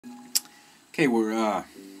Okay, we're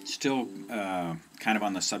still kind of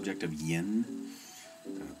on the subject of yin,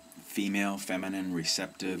 female, feminine,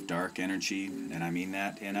 receptive, dark energy, and I mean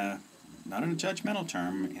that in a not in a judgmental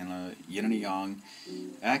term, in a yin and a yang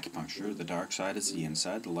acupuncture. The dark side is the yin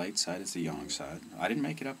side, the light side is the yang side. I didn't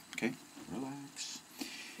make it up. Okay, relax.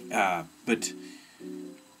 But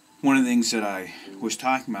one of the things that I was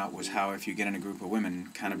talking about was how if you get in a group of women,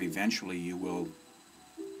 kind of eventually you will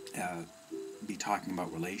be talking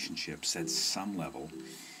about relationships at some level.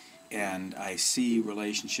 And I see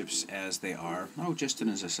relationships as they are. Oh, just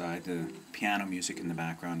as a aside, the piano music in the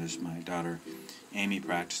background is my daughter Amy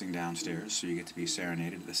practicing downstairs, so you get to be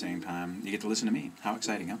serenaded at the same time. You get to listen to me. How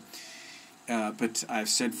exciting, huh? But I've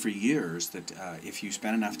said for years that if you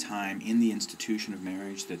spend enough time in the institution of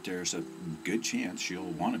marriage, that there's a good chance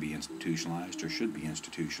you'll want to be institutionalized or should be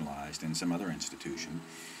institutionalized in some other institution.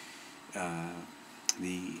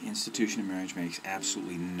 The institution of marriage makes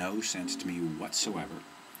absolutely no sense to me whatsoever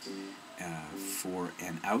for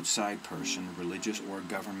an outside person, religious or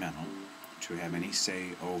governmental, to have any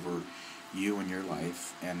say over you and your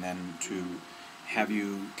life, and then to have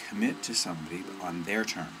you commit to somebody on their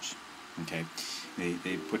terms. Okay,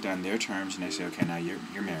 they put down their terms and they say, okay, now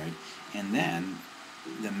you're married, and then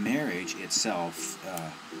the marriage itself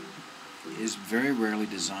is very rarely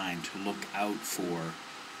designed to look out for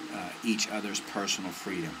each other's personal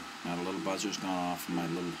freedom. Now the little buzzer's gone off, and my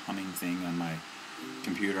little humming thing on my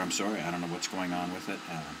computer. I'm sorry, I don't know what's going on with it.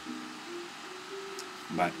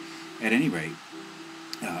 But at any rate,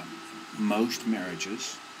 most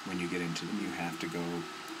marriages, when you get into them, you have to go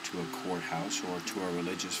to a courthouse or to a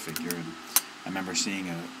religious figure. And I remember seeing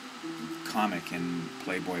a comic in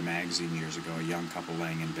Playboy magazine years ago, a young couple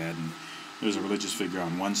laying in bed, and there's a religious figure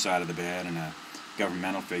on one side of the bed and a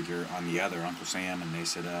governmental figure on the other, Uncle Sam, and they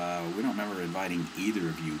said, we don't remember inviting either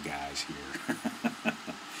of you guys here.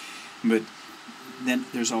 But then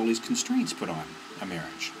there's all these constraints put on a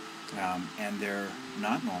marriage, and they're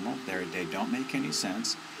not normal. They don't make any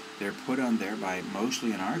sense. They're put on there by,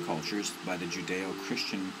 mostly in our cultures, by the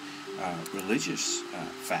Judeo-Christian religious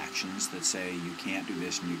factions that say you can't do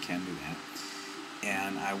this and you can do that.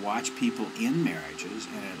 And I watch people in marriages,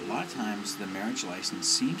 and a lot of times the marriage license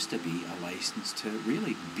seems to be a license to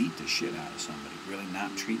really beat the shit out of somebody, really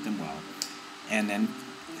not treat them well, and then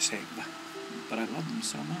say, but I love them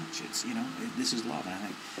so much. It's, this is love. And I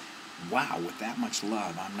think, wow, with that much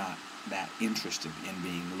love, I'm not that interested in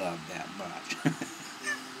being loved that much.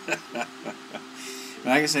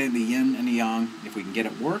 Like I say, the yin and the yang, if we can get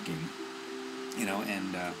it working,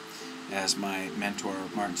 and as my mentor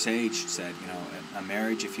Martin Sage said, a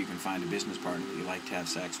marriage, if you can find a business partner that you like to have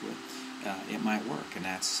sex with, it might work. And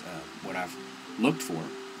that's what I've looked for.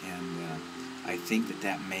 And I think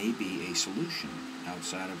that may be a solution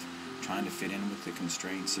outside of trying to fit in with the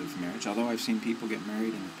constraints of marriage. Although I've seen people get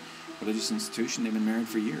married in a religious institution, they've been married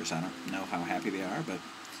for years. I don't know how happy they are, but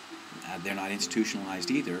they're not institutionalized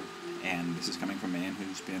either. And this is coming from a man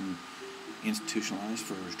who's been institutionalized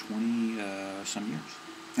for 20 some years.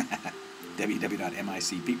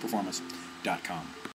 www.micpeakperformance.com